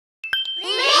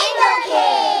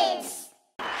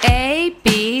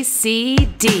C,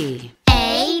 D.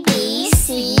 A, B,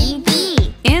 C,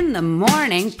 D. In the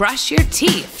morning, brush your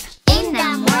teeth. In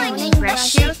the morning,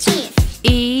 brush your teeth.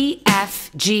 E,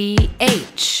 F, G,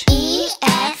 H. E,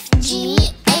 F, G,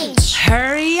 H.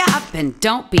 Hurry up and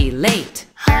don't be late.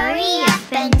 Hurry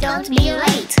up and don't be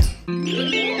late.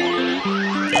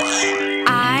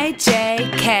 I, J,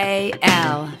 K,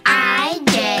 L. I,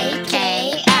 J,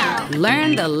 K, L.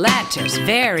 Learn the letters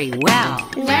very well.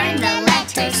 Learn the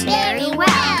letters very well.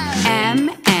 M,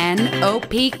 N, O,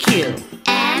 P, Q.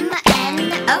 M,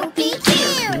 N, O, P,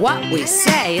 Q. What we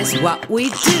say is what we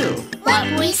do. What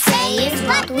we say is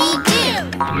what we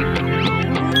do.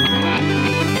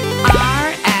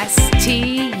 R, S,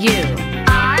 T, U.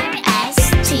 R, S,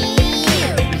 T,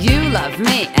 U. You love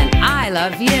me and I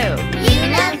love you.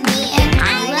 You love me and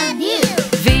I love you.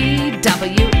 V,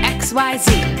 W, X, Y,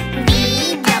 Z.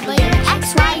 V, W,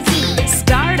 X, Y, Z.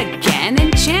 Start again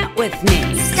and chant with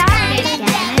me. Start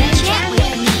again and chant with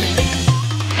me.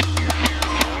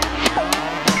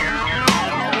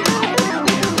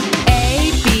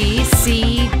 A, B,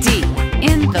 C, D.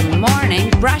 In the morning,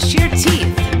 brush your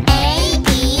teeth. A, B,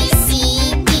 C,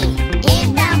 D.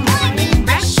 In the morning,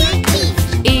 brush your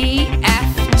teeth. E,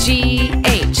 F, G,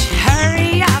 H.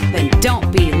 Hurry up and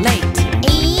don't be late.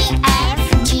 E, F,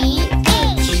 G,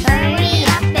 H. Hurry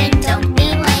up and don't be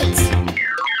late.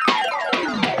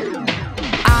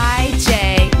 I,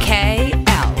 J, K,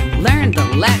 L. Learn the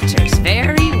letters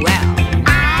very well.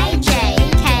 I, J,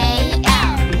 K,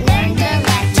 L. Learn the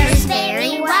letters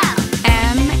very well.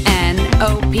 M, N,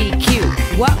 O, P, Q.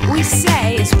 What we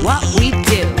say is what we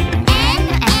do. M,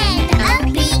 N, O,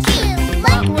 P, Q.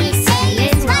 What we say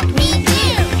is what we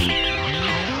do.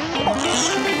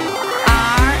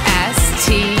 R, S, T,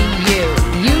 U.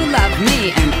 You love me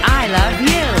and I love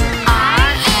you. R,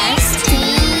 S, T,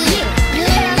 U. You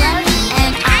love me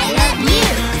and I love you.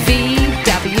 V,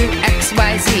 W, X,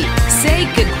 Y, Z. Say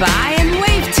goodbye and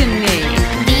wave to me.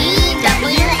 V,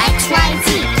 W, X, Y, Z.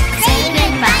 Say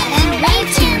goodbye and wave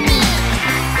to me.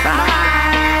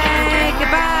 Bye.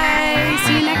 Goodbye.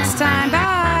 See you next time.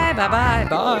 Bye. Bye. Bye.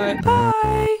 Bye.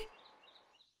 Bye.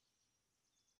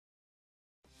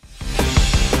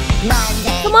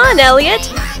 Monday. Come on, Elliot.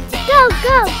 Go,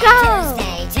 go, go.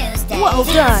 Well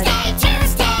done.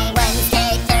 Tuesday,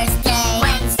 Wednesday, Thursday.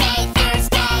 Wednesday,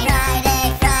 Thursday. Friday,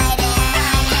 Friday.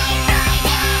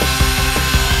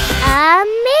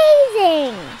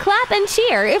 Amazing! Clap and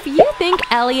cheer if you think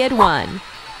Elliot won.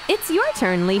 It's your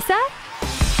turn, Lisa.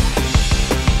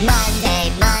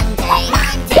 Monday, Monday.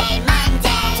 Monday,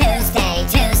 Monday. Tuesday,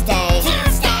 Tuesday.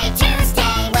 Tuesday,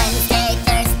 Tuesday. Wednesday,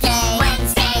 Thursday.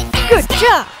 Wednesday, Thursday. Good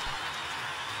job!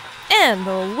 And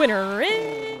the winner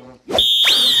is...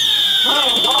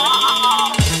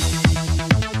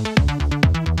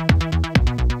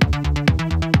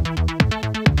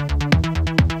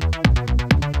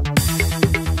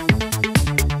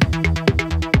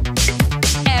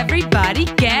 Everybody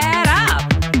get up.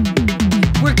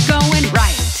 We're going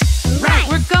right. Right.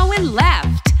 We're going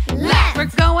left. Left. We're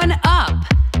going up.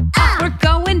 Up. We're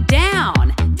going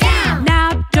down. Down.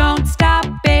 Now don't stop,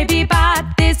 baby bot.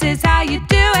 This is how you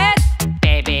do it.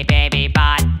 Baby, baby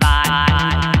bot,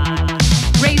 bot.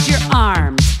 Raise your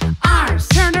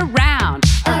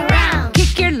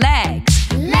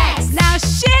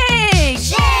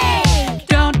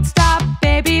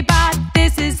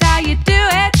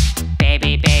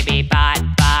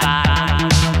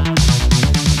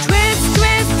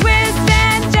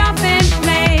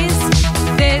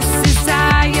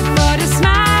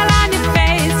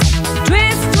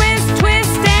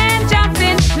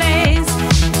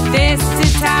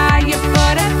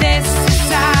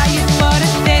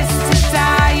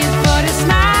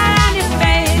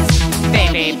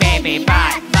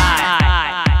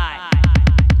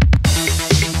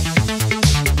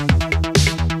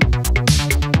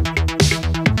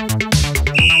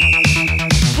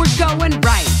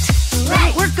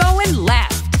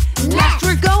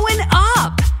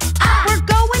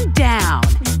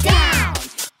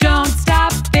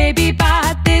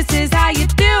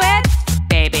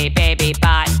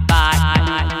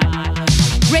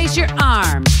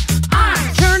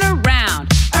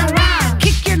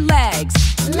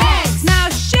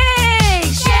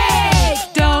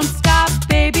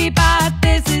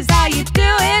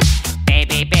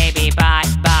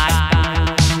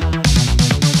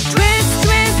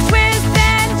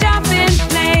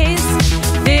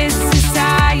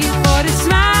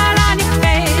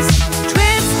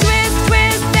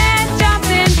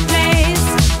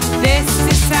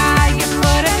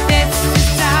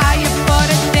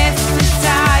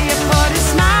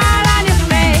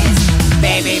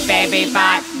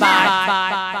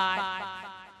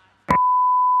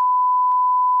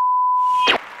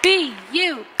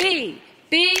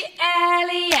B-B-L-E-S.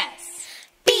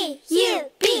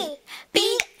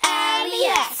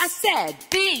 B-U-B-B-L-E-S. I said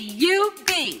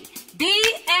B-U-B-B-L-E-S.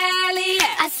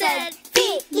 I said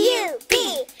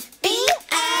B-U-B-B-L-E-S.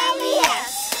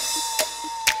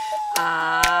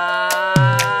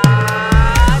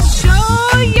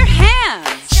 Show your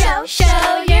hands.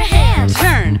 Show your hands.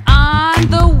 Turn on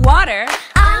the water.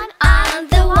 On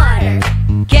the water.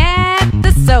 Get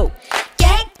the soap.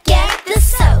 Get the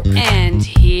soap. And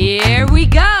here we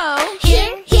go.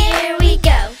 Here we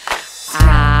go.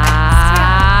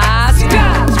 Scrub,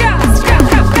 scrub, scrub, scrub,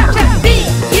 scrub, scrub.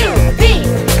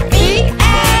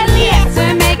 B-U-B-B-L-E-S.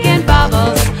 We're making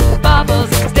bubbles, bubbles,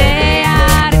 stay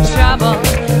out of trouble.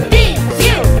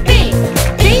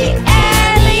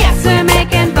 B-U-B-B-L-E-S. We're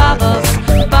making bubbles,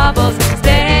 bubbles,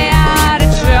 stay out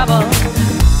of trouble.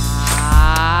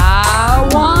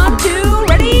 1, 2,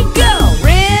 ready, go.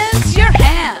 Rinse your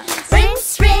hands.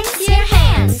 Rinse your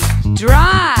hands.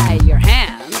 Dry your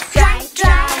hands. Dry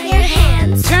your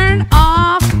hands. Turn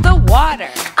off the water.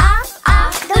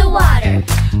 Off the water.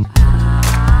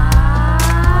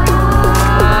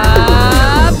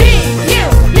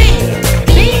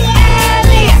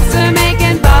 B-U-B-B-L-E-S. We're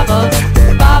making bubbles,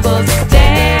 bubbles,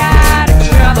 stay out of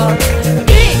trouble.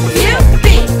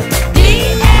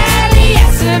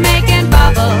 B-U-B-B-L-E-S. We're making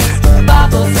bubbles,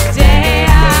 bubbles, stay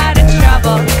out of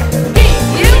trouble.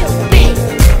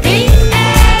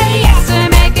 B-U-B-B-L-E-S. We're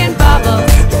making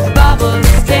bubbles, bubbles,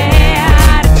 stay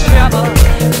out of trouble.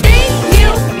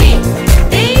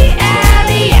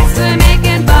 B-U-B-B-L-E-S. We're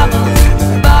making bubbles,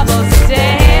 bubbles,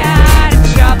 stay out of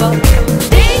trouble.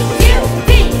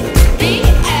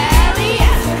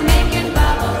 B-U-B-B-L-E-S. We're making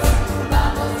bubbles,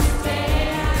 bubbles,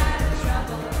 stay out of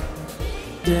trouble.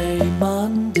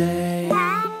 Monday,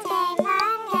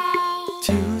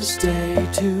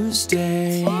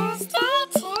 Tuesday,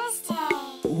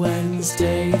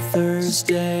 Wednesday,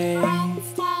 Thursday,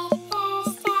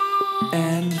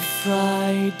 and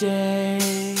Friday.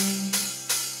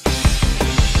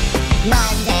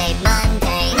 Monday.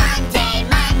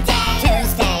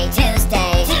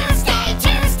 Tuesday.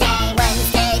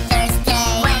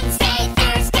 Wednesday,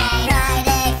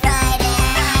 Thursday.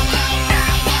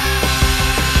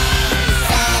 Friday.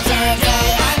 Saturday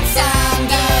and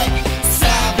Sunday,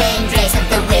 7 days of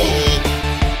the week.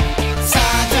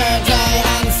 Saturday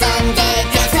and Sunday,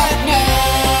 just like me.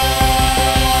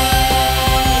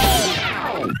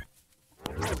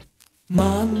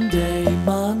 Monday,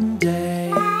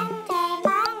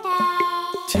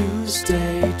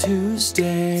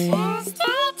 Tuesday,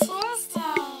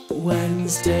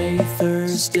 Wednesday,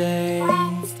 Thursday,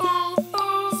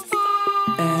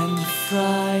 and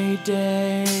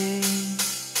Friday.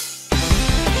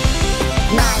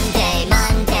 Monday.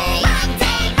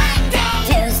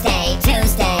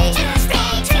 Tuesday.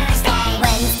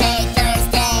 Wednesday,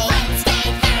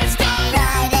 Thursday. Friday.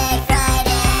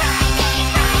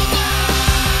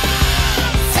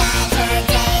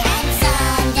 Saturday and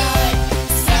Sunday,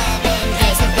 7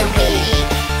 days of the week.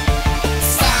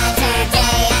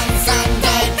 Saturday and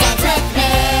Sunday, dance with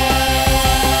me.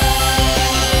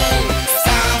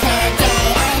 Saturday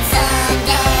and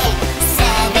Sunday,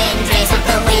 7 days of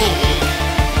the week.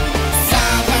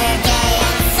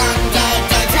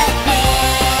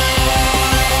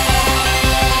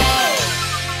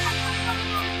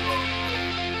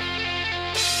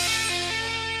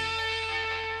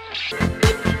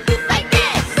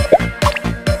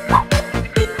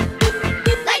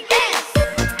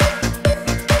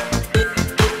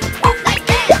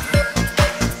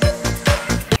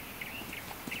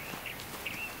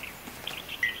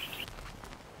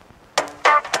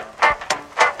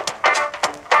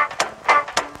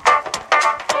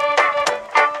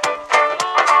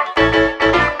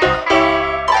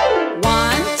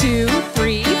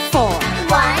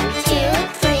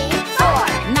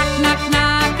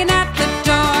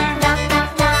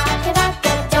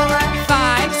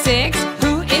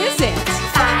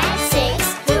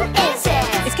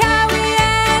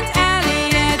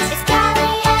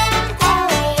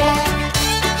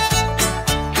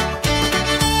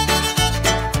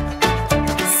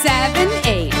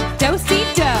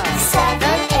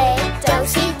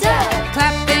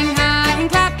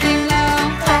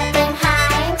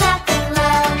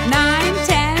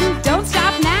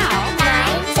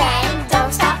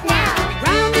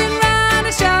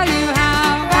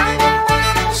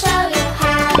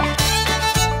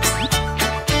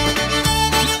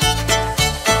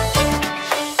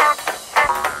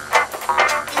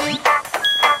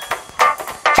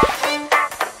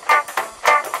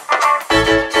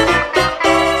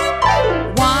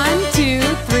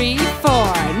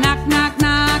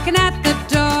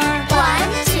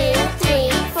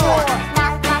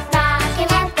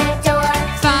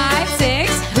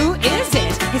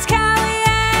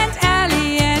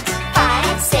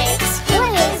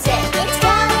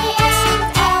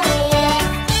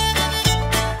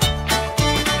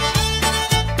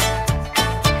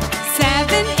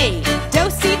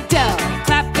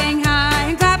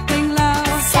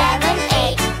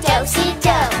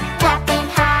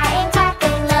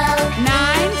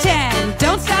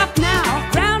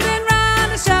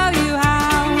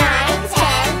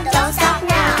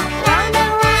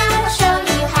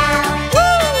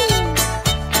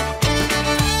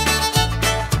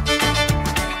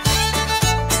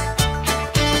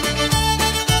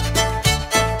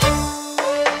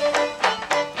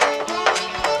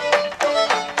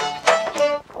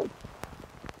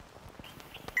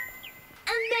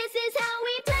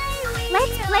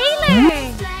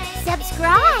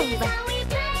 subscribe.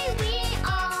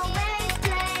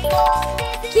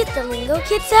 Get the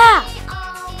Lingokids app.